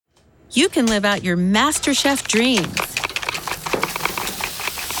you can live out your MasterChef dreams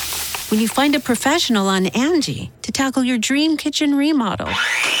when you find a professional on Angie to tackle your dream kitchen remodel.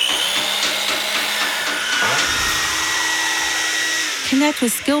 Connect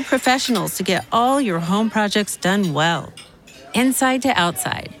with skilled professionals to get all your home projects done well. Inside to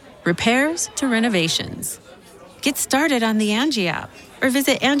outside, repairs to renovations. Get started on the Angie app or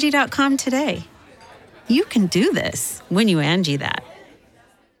visit Angie.com today. You can do this when you Angie that.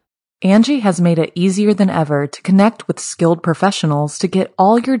 Angie has made it easier than ever to connect with skilled professionals to get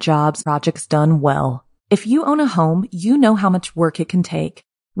all your jobs projects done well. If you own a home, you know how much work it can take,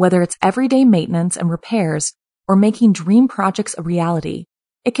 whether it's everyday maintenance and repairs or making dream projects a reality.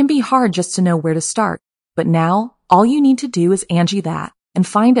 It can be hard just to know where to start, but now all you need to do is Angie that and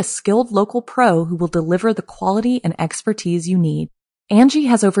find a skilled local pro who will deliver the quality and expertise you need. Angie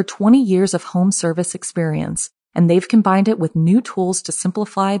has over 20 years of home service experience, and they've combined it with new tools to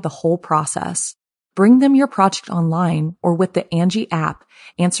simplify the whole process. Bring them your project online or with the Angie app,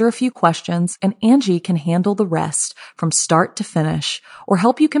 answer a few questions, and Angie can handle the rest from start to finish or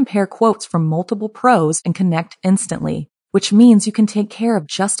help you compare quotes from multiple pros and connect instantly, which means you can take care of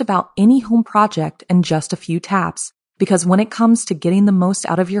just about any home project in just a few taps. Because when it comes to getting the most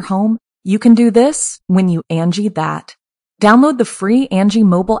out of your home, you can do this when you Angie that. Download the free Angie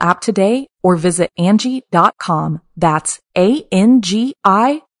mobile app today or visit Angie.com. That's ANGI.com.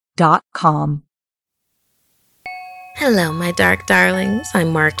 Hello, my dark darlings.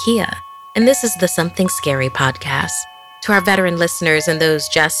 I'm Markia, and this is the Something Scary podcast. To our veteran listeners and those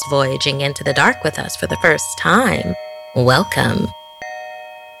just voyaging into the dark with us for the first time, welcome.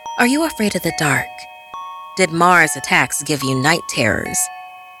 Are you afraid of the dark? Did Mars attacks give you night terrors?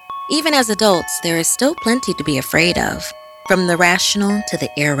 Even as adults, there is still plenty to be afraid of. From the rational to the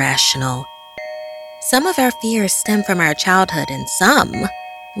irrational. Some of our fears stem from our childhood and some,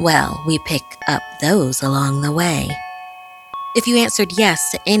 well, we pick up those along the way. If you answered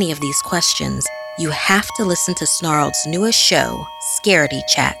yes to any of these questions, you have to listen to Snarled's newest show, Scaredy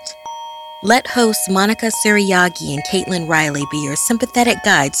Chat. Let hosts Monica Suriagi and Caitlin Riley be your sympathetic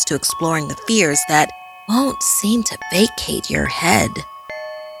guides to exploring the fears that won't seem to vacate your head.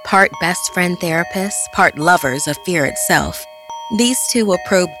 Part best friend therapists, part lovers of fear itself, these two will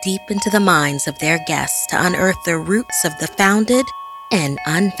probe deep into the minds of their guests to unearth the roots of the founded and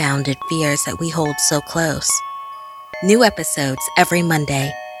unfounded fears that we hold so close. New episodes every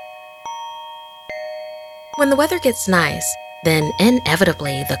Monday. When the weather gets nice, then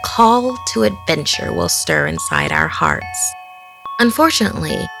inevitably the call to adventure will stir inside our hearts.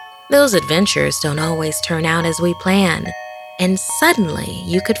 Unfortunately, those adventures don't always turn out as we plan. And suddenly,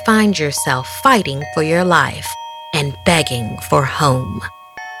 you could find yourself fighting for your life and begging for home.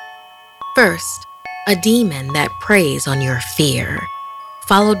 First, a demon that preys on your fear,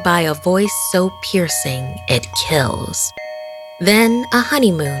 followed by a voice so piercing it kills. Then, a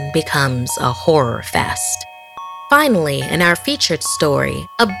honeymoon becomes a horror fest. Finally, in our featured story,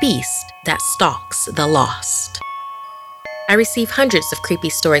 a beast that stalks the lost. I receive hundreds of creepy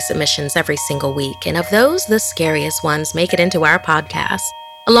story submissions every single week, and of those, the scariest ones make it into our podcast,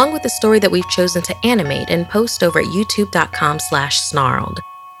 along with the story that we've chosen to animate and post over at youtube.com/snarled.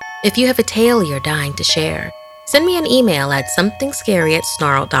 If you have a tale you're dying to share, send me an email at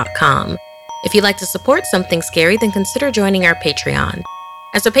somethingscary@snarled.com. If you'd like to support Something Scary, then consider joining our Patreon.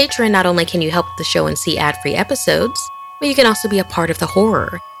 As a patron, not only can you help the show and see ad-free episodes, but you can also be a part of the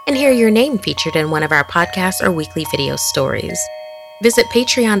horror and hear your name featured in one of our podcasts or weekly video stories. Visit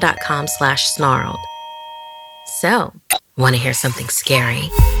patreon.com/snarled. So, want to hear something scary?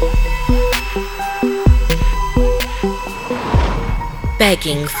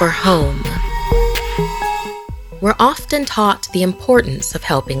 Begging for home. We're often taught the importance of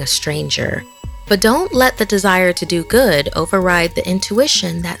helping a stranger, but don't let the desire to do good override the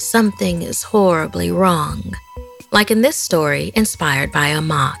intuition that something is horribly wrong. Like in this story, inspired by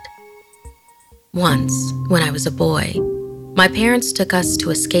Amat. Once, when I was a boy, my parents took us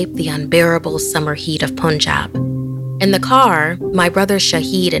to escape the unbearable summer heat of Punjab. In the car, my brother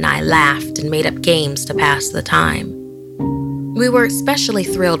Shahid and I laughed and made up games to pass the time. We were especially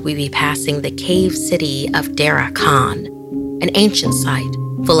thrilled we'd be passing the cave city of Dera Khan, an ancient site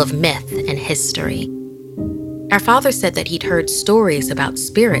full of myth and history. Our father said that he'd heard stories about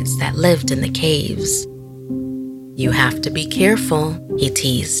spirits that lived in the caves. "You have to be careful," he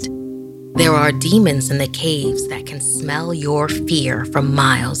teased. "There are demons in the caves that can smell your fear from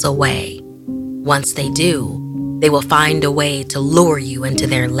miles away. Once they do, they will find a way to lure you into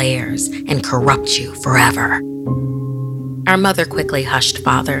their lairs and corrupt you forever." Our mother quickly hushed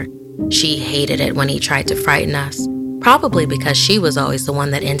father. She hated it when he tried to frighten us. probably because she was always the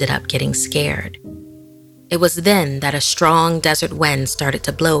one that ended up getting scared. It was then that a strong desert wind started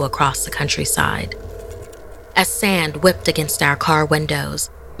to blow across the countryside. As sand whipped against our car windows,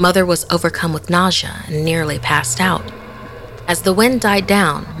 Mother was overcome with nausea and nearly passed out. As the wind died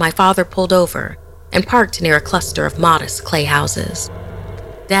down, my father pulled over and parked near a cluster of modest clay houses.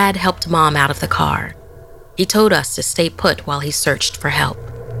 Dad helped Mom out of the car. He told us to stay put while he searched for help.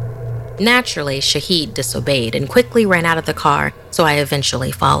 Naturally, Shahid disobeyed and quickly ran out of the car, so I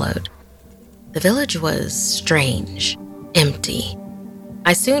eventually followed. The village was strange, empty.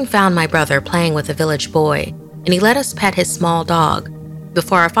 I soon found my brother playing with a village boy, and he let us pet his small dog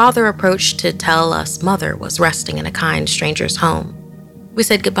before our father approached to tell us Mother was resting in a kind stranger's home. We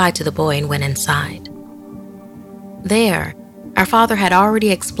said goodbye to the boy and went inside. There, our father had already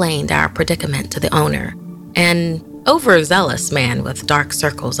explained our predicament to the owner, an overzealous man with dark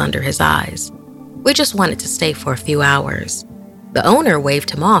circles under his eyes. We just wanted to stay for a few hours. The owner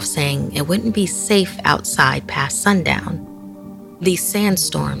waved him off, saying it wouldn't be safe outside past sundown. These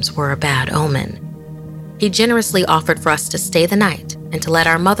sandstorms were a bad omen. He generously offered for us to stay the night and to let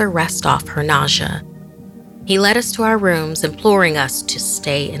our mother rest off her nausea. He led us to our rooms, imploring us to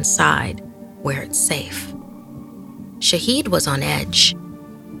stay inside, where it's safe. Shahid was on edge.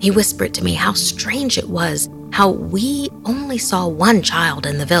 He whispered to me how strange it was how we only saw one child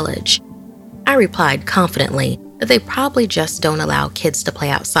in the village. I replied confidently that they probably just don't allow kids to play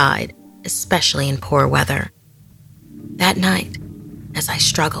outside, especially in poor weather. That night, as I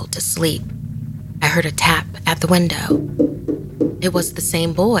struggled to sleep, I heard a tap at the window. It was the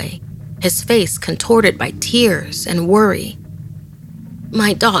same boy, his face contorted by tears and worry.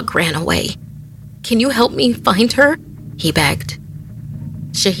 "My dog ran away. Can you help me find her?" he begged.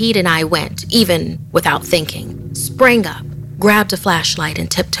 Shahid and I went, even without thinking, sprang up, grabbed a flashlight, and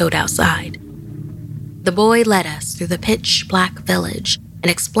tiptoed outside. The boy led us through the pitch-black village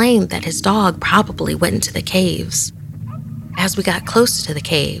and explained that his dog probably went into the caves. As we got closer to the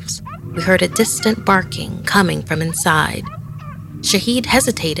caves, we heard a distant barking coming from inside. Shahid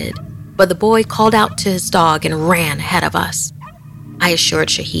hesitated, but the boy called out to his dog and ran ahead of us. I assured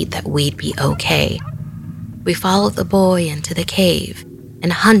Shahid that we'd be okay. We followed the boy into the cave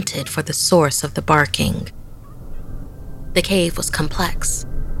and hunted for the source of the barking. The cave was complex,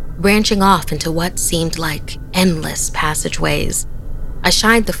 branching off into what seemed like endless passageways. I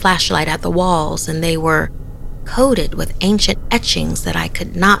shined the flashlight at the walls, and they were coated with ancient etchings that I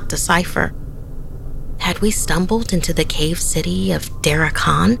could not decipher. Had we stumbled into the cave city of Dara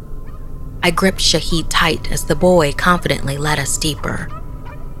Khan? I gripped Shahid tight as the boy confidently led us deeper.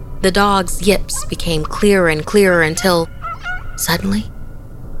 The dog's yips became clearer and clearer until, suddenly,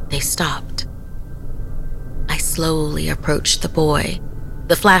 they stopped. I slowly approached the boy,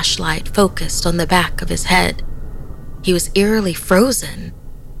 the flashlight focused on the back of his head. He was eerily frozen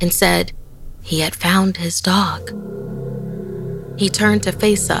and said he had found his dog. He turned to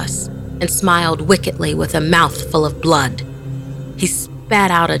face us and smiled wickedly with a mouthful of blood. He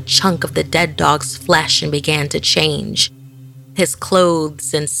spat out a chunk of the dead dog's flesh and began to change, his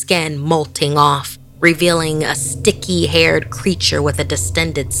clothes and skin molting off, revealing a sticky-haired creature with a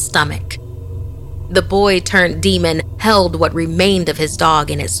distended stomach. The boy turned demon held what remained of his dog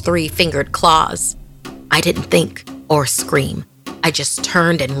in its 3-fingered claws. I didn't think or scream. I just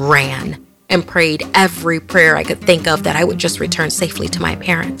turned and ran and prayed every prayer I could think of that I would just return safely to my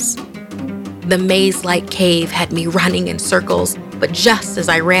parents. The maze-like cave had me running in circles, but just as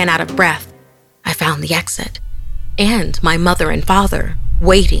I ran out of breath, I found the exit, and my mother and father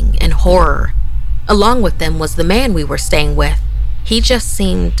waiting in horror. Along with them was the man we were staying with. He just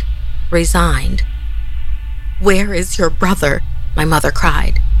seemed resigned. "Where is your brother?" my mother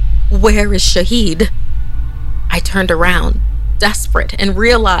cried. "Where is Shahid?" I turned around, desperate, and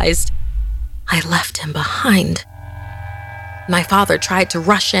realized I left him behind. My father tried to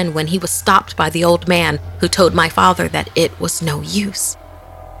rush in when he was stopped by the old man, who told my father that it was no use.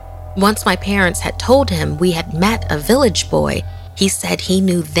 Once my parents had told him we had met a village boy, he said he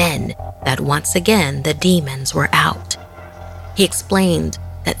knew then that once again the demons were out. He explained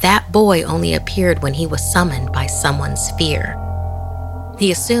that boy only appeared when he was summoned by someone's fear.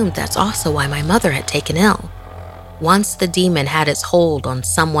 He assumed that's also why my mother had taken ill. Once the demon had its hold on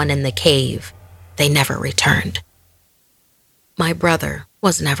someone in the cave, they never returned. My brother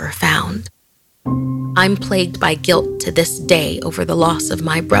was never found. I'm plagued by guilt to this day over the loss of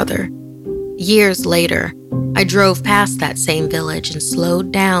my brother. Years later, I drove past that same village and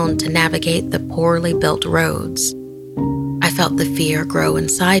slowed down to navigate the poorly built roads. I felt the fear grow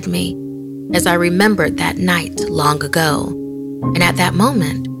inside me as I remembered that night long ago. And at that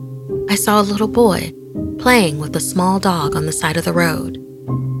moment, I saw a little boy playing with a small dog on the side of the road.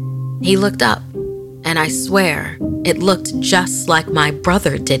 He looked up, and I swear it looked just like my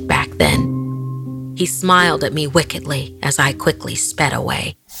brother did back then. He smiled at me wickedly as I quickly sped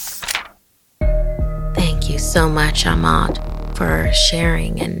away. Thank you so much, Ahmad, for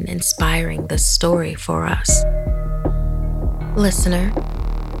sharing and inspiring this story for us. Listener,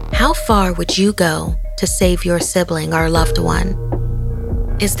 how far would you go to save your sibling or loved one?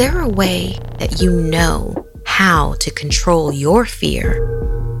 Is there a way that you know how to control your fear?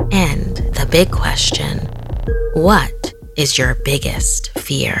 And the big question, what is your biggest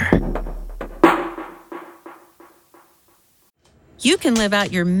fear? You can live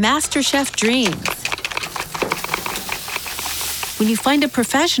out your MasterChef dreams when you find a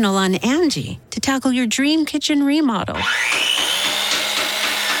professional on Angie to tackle your dream kitchen remodel.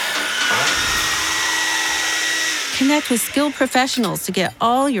 Connect with skilled professionals to get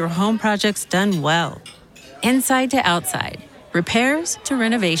all your home projects done well. Inside to outside, repairs to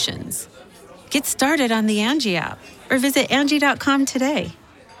renovations. Get started on the Angie app or visit Angie.com today.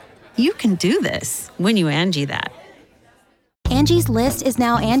 You can do this when you Angie that. Angie's List is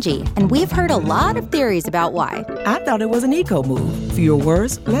now Angie, and we've heard a lot of theories about why. I thought it was an eco move. Fewer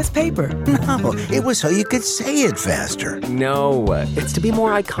words, less paper. No, it was so you could say it faster. No, it's to be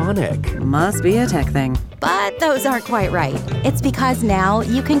more iconic. Must be a tech thing. But those aren't quite right. It's because now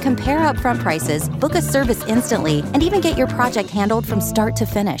you can compare upfront prices, book a service instantly, and even get your project handled from start to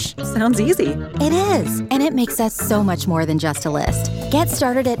finish. Sounds easy. It is, and it makes us so much more than just a list. Get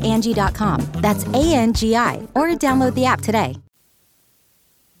started at Angie.com. That's ANGI, or download the app today.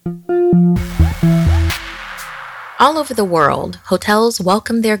 All over the world, hotels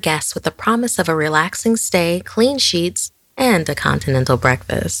welcome their guests with the promise of a relaxing stay, clean sheets, and a continental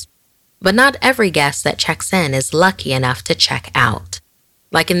breakfast. But not every guest that checks in is lucky enough to check out.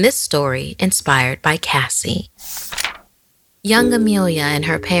 Like in this story, inspired by Cassie. Young Amelia and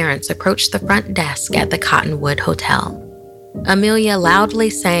her parents approached the front desk at the Cottonwood Hotel. Amelia loudly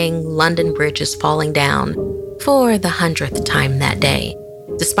sang London Bridge is Falling Down for the 100th time that day,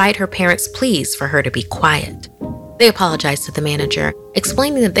 despite her parents' pleas for her to be quiet. They apologized to the manager,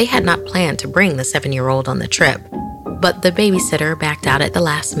 explaining that they had not planned to bring the 7-year-old on the trip, but the babysitter backed out at the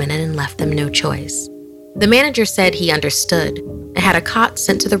last minute and left them no choice. The manager said he understood and had a cot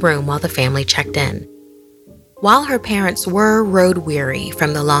sent to the room while the family checked in. While her parents were road-weary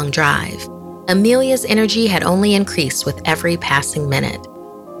from the long drive, Amelia's energy had only increased with every passing minute.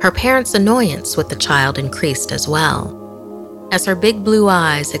 Her parents' annoyance with the child increased as well. As her big blue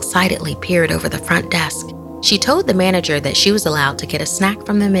eyes excitedly peered over the front desk, she told the manager that she was allowed to get a snack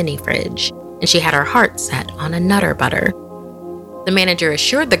from the mini fridge, and she had her heart set on a Nutter Butter. The manager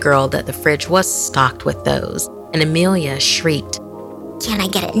assured the girl that the fridge was stocked with those, and Amelia shrieked, "Can I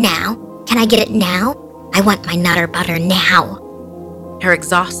get it now? Can I get it now? I want my Nutter Butter now." Her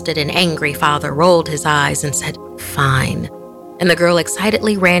exhausted and angry father rolled his eyes and said, "Fine," and the girl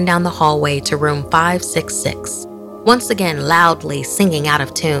excitedly ran down the hallway to room 566, once again loudly singing out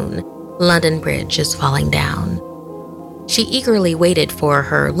of tune, "London Bridge is Falling Down." She eagerly waited for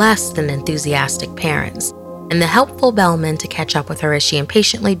her less than enthusiastic parents and the helpful bellman to catch up with her as she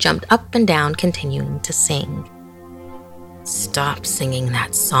impatiently jumped up and down, continuing to sing. "Stop singing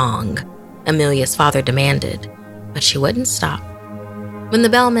that song," Amelia's father demanded, but she wouldn't stop. When the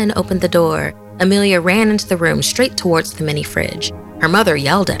bellman opened the door, Amelia ran into the room straight towards the mini fridge. Her mother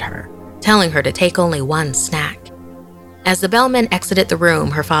yelled at her, telling her to take only one snack. As the bellman exited the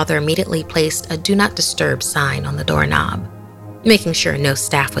room, her father immediately placed a "Do Not Disturb" sign on the doorknob, making sure no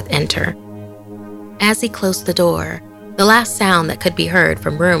staff would enter. As he closed the door, the last sound that could be heard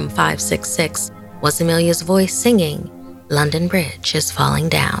from room 566 was Amelia's voice singing, "London Bridge is Falling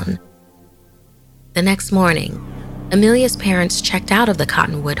Down." The next morning, Amelia's parents checked out of the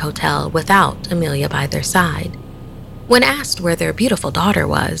Cottonwood Hotel without Amelia by their side. When asked where their beautiful daughter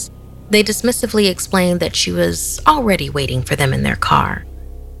was, they dismissively explained that she was already waiting for them in their car.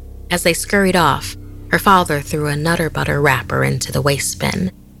 As they scurried off, her father threw a Nutter Butter wrapper into the waste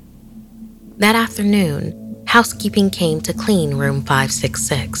bin. That afternoon, housekeeping came to clean room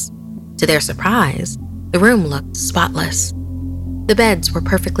 566. To their surprise, the room looked spotless. The beds were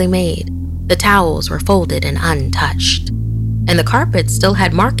perfectly made, the towels were folded and untouched, and the carpet still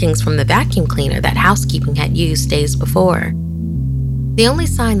had markings from the vacuum cleaner that housekeeping had used days before. The only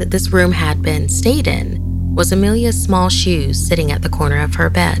sign that this room had been stayed in was Amelia's small shoes sitting at the corner of her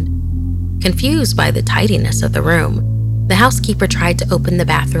bed. Confused by the tidiness of the room, the housekeeper tried to open the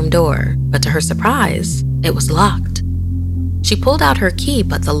bathroom door, but to her surprise, it was locked. She pulled out her key,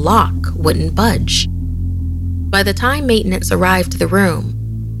 but the lock wouldn't budge. By the time maintenance arrived to the room,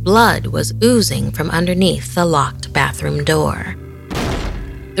 Blood was oozing from underneath the locked bathroom door.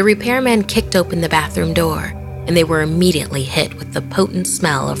 The repairman kicked open the bathroom door, and they were immediately hit with the potent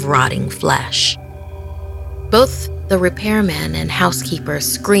smell of rotting flesh. Both the repairman and housekeeper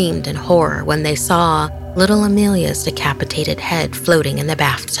screamed in horror when they saw little Amelia's decapitated head floating in the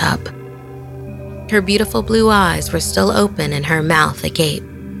bathtub. Her beautiful blue eyes were still open and her mouth agape.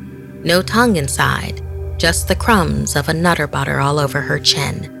 No tongue inside, just the crumbs of a Nutter Butter all over her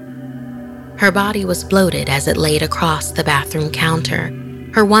chin. Her body was bloated as it laid across the bathroom counter.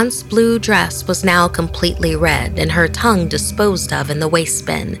 Her once blue dress was now completely red and her tongue disposed of in the waste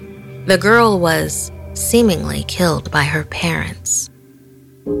bin. The girl was seemingly killed by her parents.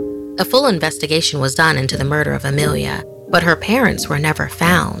 A full investigation was done into the murder of Amelia, but her parents were never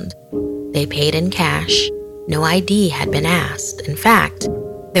found. They paid in cash. No ID had been asked. In fact,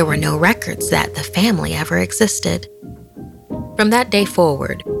 there were no records that the family ever existed. From that day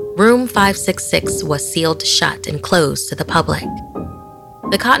forward, Room 566 was sealed shut and closed to the public.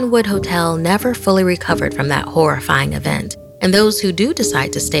 The Cottonwood Hotel never fully recovered from that horrifying event, and those who do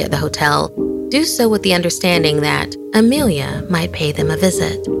decide to stay at the hotel do so with the understanding that Amelia might pay them a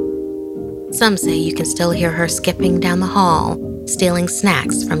visit. Some say you can still hear her skipping down the hall, stealing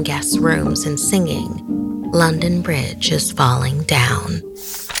snacks from guests' rooms and singing, "London Bridge is falling down."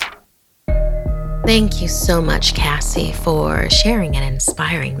 Thank you so much, Cassie, for sharing and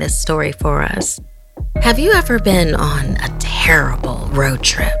inspiring this story for us. Have you ever been on a terrible road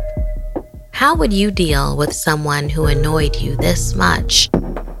trip? How would you deal with someone who annoyed you this much?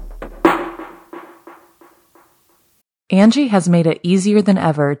 Angie has made it easier than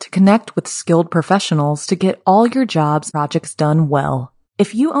ever to connect with skilled professionals to get all your jobs projects done well.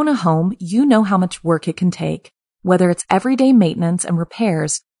 If you own a home, you know how much work it can take, whether it's everyday maintenance and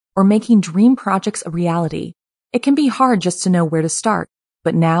repairs or making dream projects a reality. It can be hard just to know where to start,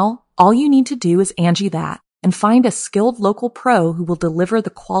 but now all you need to do is Angie that and find a skilled local pro who will deliver the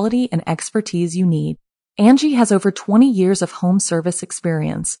quality and expertise you need. Angie has over 20 years of home service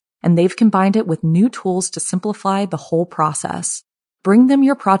experience, and they've combined it with new tools to simplify the whole process. Bring them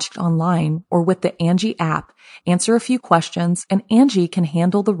your project online or with the Angie app, answer a few questions, and Angie can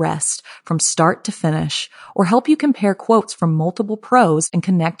handle the rest from start to finish or help you compare quotes from multiple pros and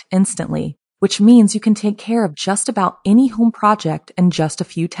connect instantly, which means you can take care of just about any home project in just a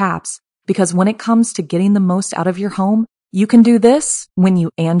few taps. Because when it comes to getting the most out of your home, you can do this when you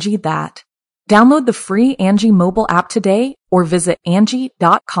Angie that. Download the free Angie mobile app today or visit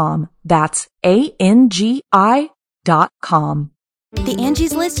Angie.com. That's ANGI.com. The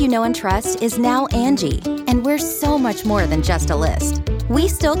Angie's List you know and trust is now Angie, and we're so much more than just a list. We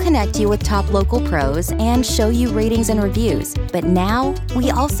still connect you with top local pros and show you ratings and reviews, but now we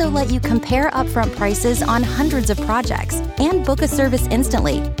also let you compare upfront prices on hundreds of projects and book a service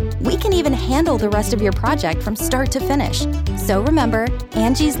instantly. We can even handle the rest of your project from start to finish. So remember,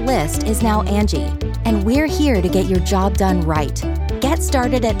 Angie's List is now Angie, and we're here to get your job done right. Get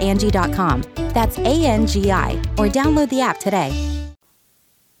started at Angie.com. That's ANGI, or download the app today.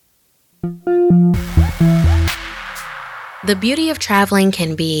 The beauty of traveling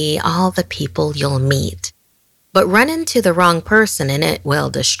can be all the people you'll meet. But run into the wrong person and it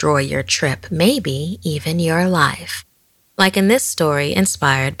will destroy your trip, maybe even your life. Like in this story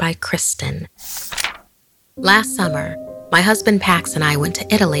inspired by Kristen. Last summer, my husband Pax and I went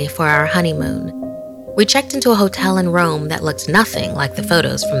to Italy for our honeymoon. We checked into a hotel in Rome that looked nothing like the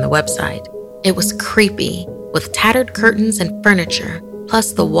photos from the website. It was creepy, with tattered curtains and furniture,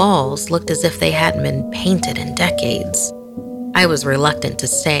 plus the walls looked as if they hadn't been painted in decades. I was reluctant to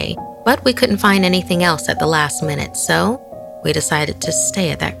stay, but we couldn't find anything else at the last minute, so we decided to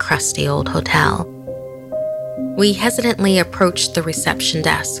stay at that crusty old hotel. We hesitantly approached the reception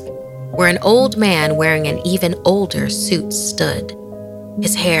desk, where an old man wearing an even older suit stood.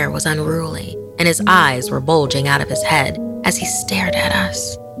 His hair was unruly, and his eyes were bulging out of his head as he stared at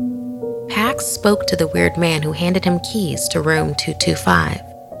us. Pax spoke to the weird man who handed him keys to room 225.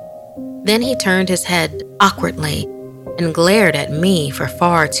 Then he turned his head awkwardly and glared at me for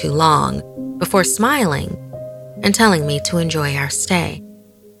far too long before smiling and telling me to enjoy our stay.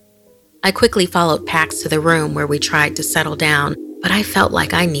 I quickly followed Pax to the room where we tried to settle down, but I felt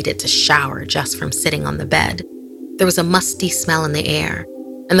like I needed to shower just from sitting on the bed. There was a musty smell in the air,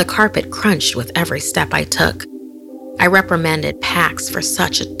 and the carpet crunched with every step I took. I reprimanded Pax for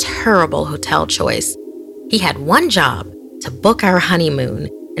such a terrible hotel choice. He had one job, to book our honeymoon,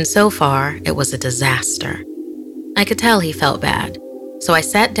 and so far it was a disaster. I could tell he felt bad, so I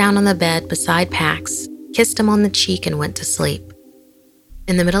sat down on the bed beside Pax, kissed him on the cheek, and went to sleep.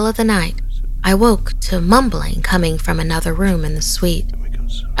 In the middle of the night, I woke to mumbling coming from another room in the suite.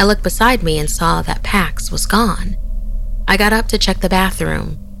 I looked beside me and saw that Pax was gone. I got up to check the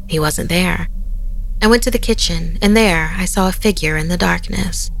bathroom. He wasn't there. I went to the kitchen, and there I saw a figure in the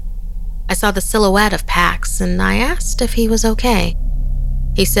darkness. I saw the silhouette of Pax, and I asked if he was okay.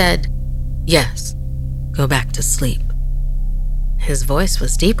 He said, "Yes, go back to sleep." His voice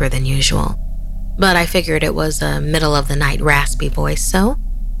was deeper than usual, but I figured it was a middle-of-the-night raspy voice, so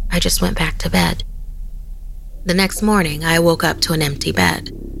I just went back to bed. The next morning, I woke up to an empty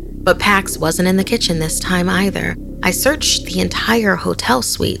bed, but Pax wasn't in the kitchen this time either. I searched the entire hotel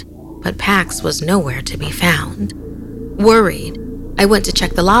suite, but Pax was nowhere to be found. Worried, I went to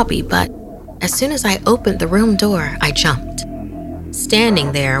check the lobby, but as soon as I opened the room door, I jumped.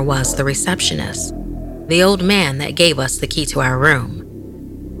 Standing there was the receptionist, the old man that gave us the key to our room.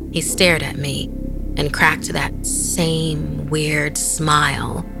 He stared at me and cracked that same weird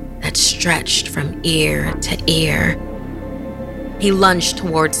smile that stretched from ear to ear. He lunged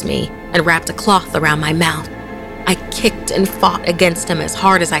towards me and wrapped a cloth around my mouth. I kicked and fought against him as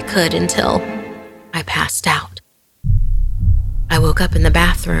hard as I could until I passed out. I woke up in the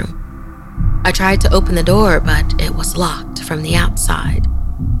bathroom. I tried to open the door, but it was locked from the outside.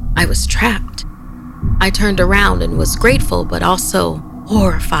 I was trapped. I turned around and was grateful, but also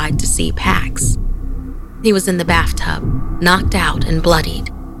horrified to see Pax. He was in the bathtub, knocked out and bloodied.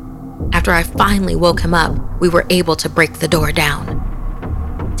 After I finally woke him up, we were able to break the door down.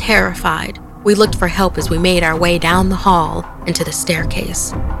 Terrified, we looked for help as we made our way down the hall and to the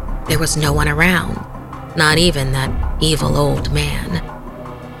staircase. There was no one around, not even that evil old man.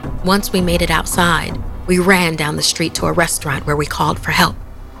 Once we made it outside, we ran down the street to a restaurant where we called for help.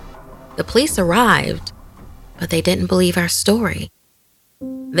 The police arrived, but they didn't believe our story.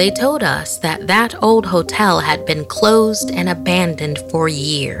 They told us that that old hotel had been closed and abandoned for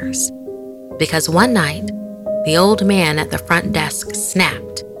years, because one night, the old man at the front desk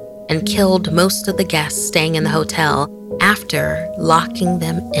snapped and killed most of the guests staying in the hotel after locking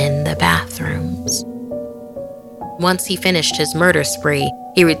them in the bathrooms. Once he finished his murder spree,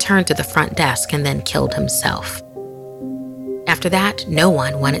 he returned to the front desk and then killed himself. After that, no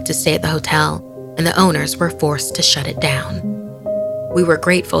one wanted to stay at the hotel, and the owners were forced to shut it down. We were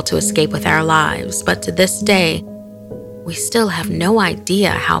grateful to escape with our lives, but to this day, we still have no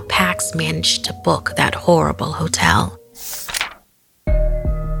idea how Pax managed to book that horrible hotel.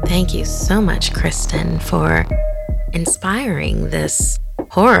 Thank you so much, Kristen, for inspiring this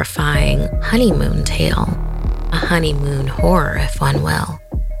horrifying honeymoon tale. A honeymoon horror, if one will.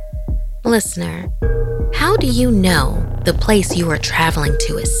 Listener, how do you know the place you are traveling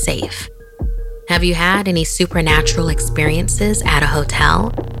to is safe? Have you had any supernatural experiences at a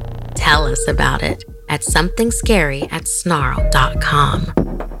hotel? Tell us about it at somethingscary@snarl.com.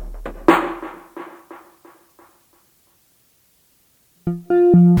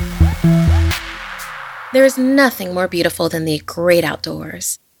 There is nothing more beautiful than the great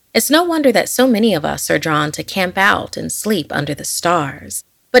outdoors. It's no wonder that so many of us are drawn to camp out and sleep under the stars.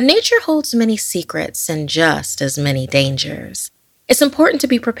 But nature holds many secrets and just as many dangers. It's important to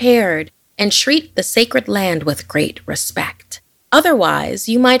be prepared and treat the sacred land with great respect. Otherwise,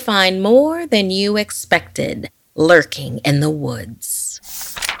 you might find more than you expected lurking in the woods.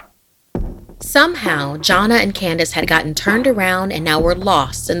 Somehow, Jonna and Candace had gotten turned around and now were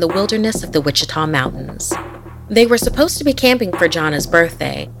lost in the wilderness of the Wichita Mountains. They were supposed to be camping for Jonna's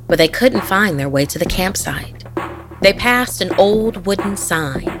birthday, but they couldn't find their way to the campsite. They passed an old wooden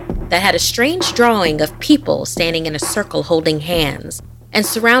sign that had a strange drawing of people standing in a circle holding hands and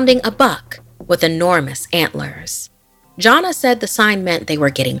surrounding a buck with enormous antlers. Jonna said the sign meant they were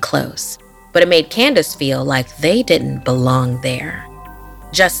getting close, but it made Candace feel like they didn't belong there.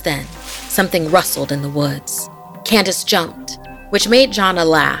 Just then, something rustled in the woods. Candace jumped, which made Jonna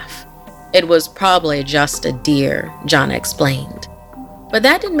laugh. It was probably just a deer, Jonna explained. But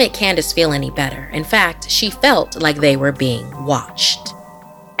that didn't make Candace feel any better. In fact, she felt like they were being watched.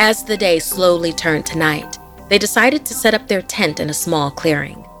 As the day slowly turned to night, they decided to set up their tent in a small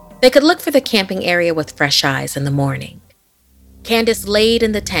clearing. They could look for the camping area with fresh eyes in the morning. Candace laid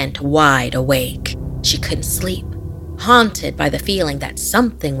in the tent wide awake. She couldn't sleep, haunted by the feeling that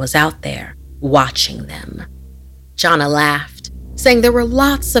something was out there watching them. Jonna laughed, saying there were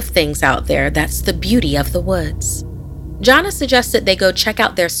lots of things out there. That's the beauty of the woods. Jonna suggested they go check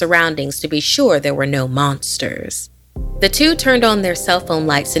out their surroundings to be sure there were no monsters. The two turned on their cell phone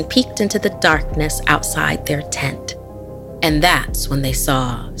lights and peeked into the darkness outside their tent. And that's when they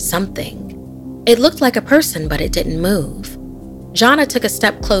saw something. It looked like a person, but it didn't move. Jonna took a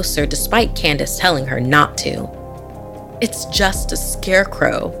step closer despite Candace telling her not to. "It's just a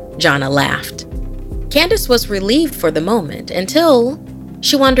scarecrow," Jonna laughed. Candace was relieved for the moment until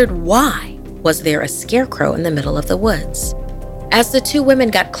She wondered why was there a scarecrow in the middle of the woods. As the two women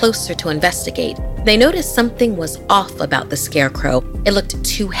got closer to investigate, they noticed something was off about the scarecrow. It looked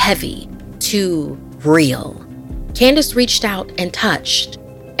too heavy, too real. Candace reached out and touched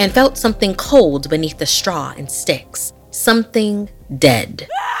and felt something cold beneath the straw and sticks. Something dead.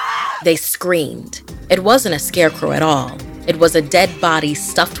 They screamed. It wasn't a scarecrow at all. It was a dead body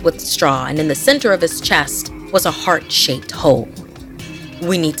stuffed with straw, and in the center of his chest was a heart-shaped hole.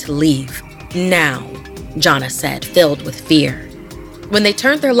 "We need to leave. Now," Jonna said, filled with fear. When they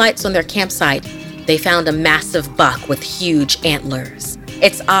turned their lights on their campsite, they found a massive buck with huge antlers.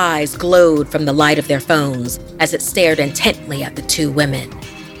 Its eyes glowed from the light of their phones as it stared intently at the two women.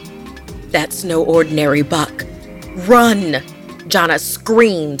 "That's no ordinary buck. Run!" Jonna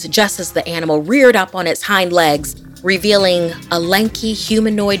screamed just as the animal reared up on its hind legs, revealing a lanky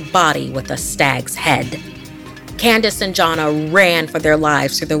humanoid body with a stag's head. Candace and Jonna ran for their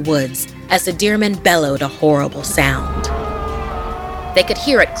lives through the woods as the deerman bellowed a horrible sound. They could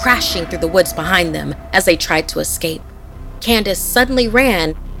hear it crashing through the woods behind them as they tried to escape. Candace suddenly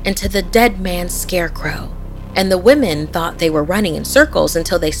ran into the dead man's scarecrow, and the women thought they were running in circles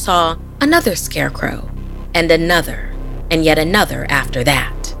until they saw another scarecrow, and another, and yet another after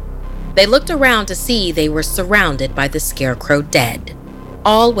that. They looked around to see they were surrounded by the scarecrow dead,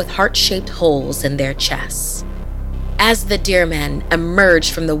 all with heart-shaped holes in their chests. As the deermen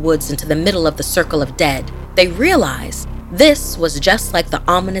emerged from the woods into the middle of the circle of dead, they realized this was just like the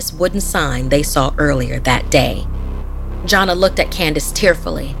ominous wooden sign they saw earlier that day. Jonna looked at Candace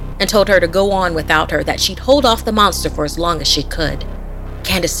tearfully and told her to go on without her, that she'd hold off the monster for as long as she could.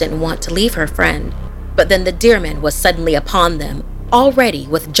 Candace didn't want to leave her friend, but then the deerman was suddenly upon them, already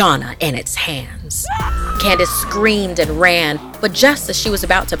with Jonna in its hands. Candace screamed and ran, but just as she was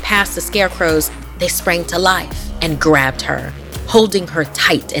about to pass the scarecrows, they sprang to life and grabbed her, holding her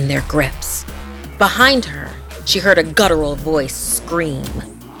tight in their grips. Behind her, she heard a guttural voice scream,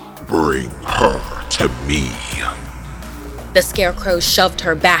 "Bring her to me." The scarecrow shoved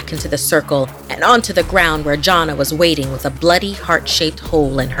her back into the circle and onto the ground where Jonna was waiting with a bloody heart-shaped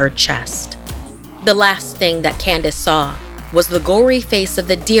hole in her chest. The last thing that Candace saw was the gory face of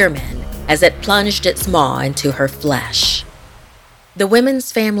the deerman as it plunged its maw into her flesh. The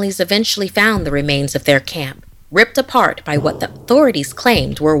women's families eventually found the remains of their camp, ripped apart by what the authorities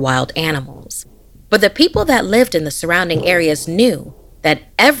claimed were wild animals. But the people that lived in the surrounding areas knew that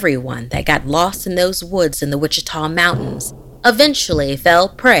everyone that got lost in those woods in the Wichita Mountains eventually fell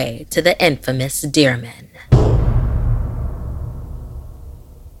prey to the infamous deerman.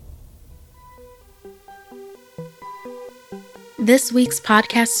 This week's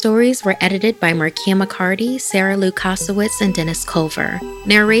podcast stories were edited by Markia McCarty, Sarah Lou Kosowitz, and Dennis Culver.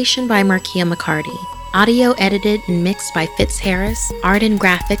 Narration by Markia McCarty. Audio edited and mixed by Fitz Harris. Art and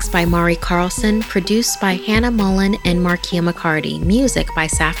graphics by Mari Carlson. Produced by Hannah Mullen and Markia McCarty. Music by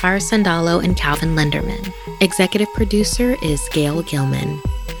Sapphire Sandalo and Calvin Linderman. Executive producer is Gail Gilman.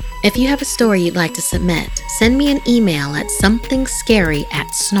 If you have a story you'd like to submit, send me an email at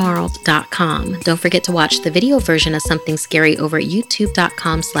somethingscary@snarled.com. Don't forget to watch the video version of Something Scary over at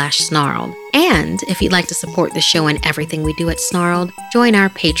youtube.com/snarled. And if you'd like to support the show and everything we do at Snarled, join our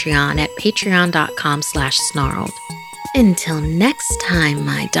Patreon at patreon.com/snarled. Until next time,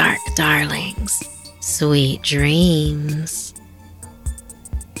 my dark darlings, sweet dreams.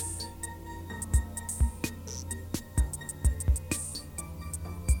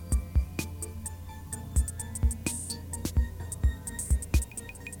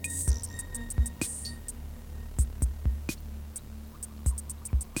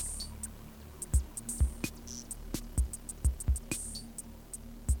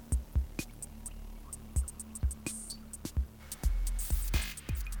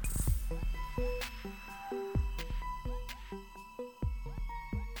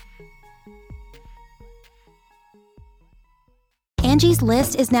 Angie's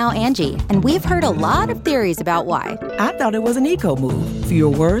List is now Angie, and we've heard a lot of theories about why. I thought it was an eco move. Fewer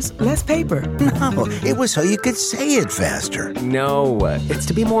words, less paper. No, it was so you could say it faster. No, it's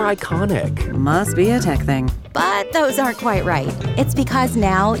to be more iconic. Must be a tech thing. But those aren't quite right. It's because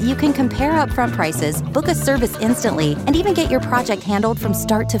now you can compare upfront prices, book a service instantly, and even get your project handled from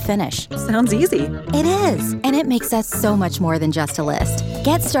start to finish. Sounds easy. It is, and it makes us so much more than just a list.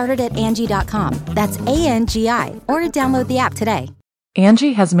 Get started at Angie.com. That's ANGI, or download the app today.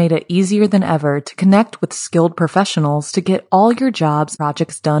 Angie has made it easier than ever to connect with skilled professionals to get all your jobs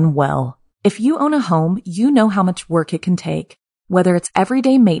projects done well. If you own a home, you know how much work it can take, whether it's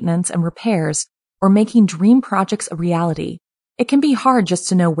everyday maintenance and repairs or making dream projects a reality. It can be hard just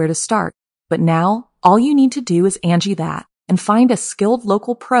to know where to start, but now all you need to do is Angie that, and find a skilled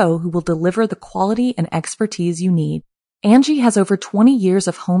local pro who will deliver the quality and expertise you need. Angie has over 20 years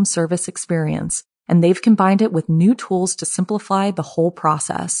of home service experience, and they've combined it with new tools to simplify the whole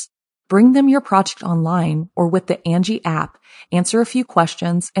process. Bring them your project online or with the Angie app, answer a few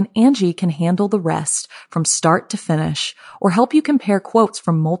questions, and Angie can handle the rest from start to finish, or help you compare quotes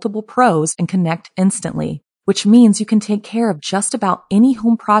from multiple pros and connect instantly, which means you can take care of just about any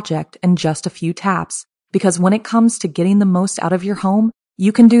home project in just a few taps. Because when it comes to getting the most out of your home,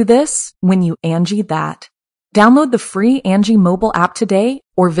 you can do this when you Angie that. Download the free Angie mobile app today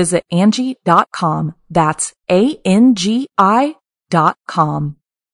or visit Angie.com. That's ANGI.com.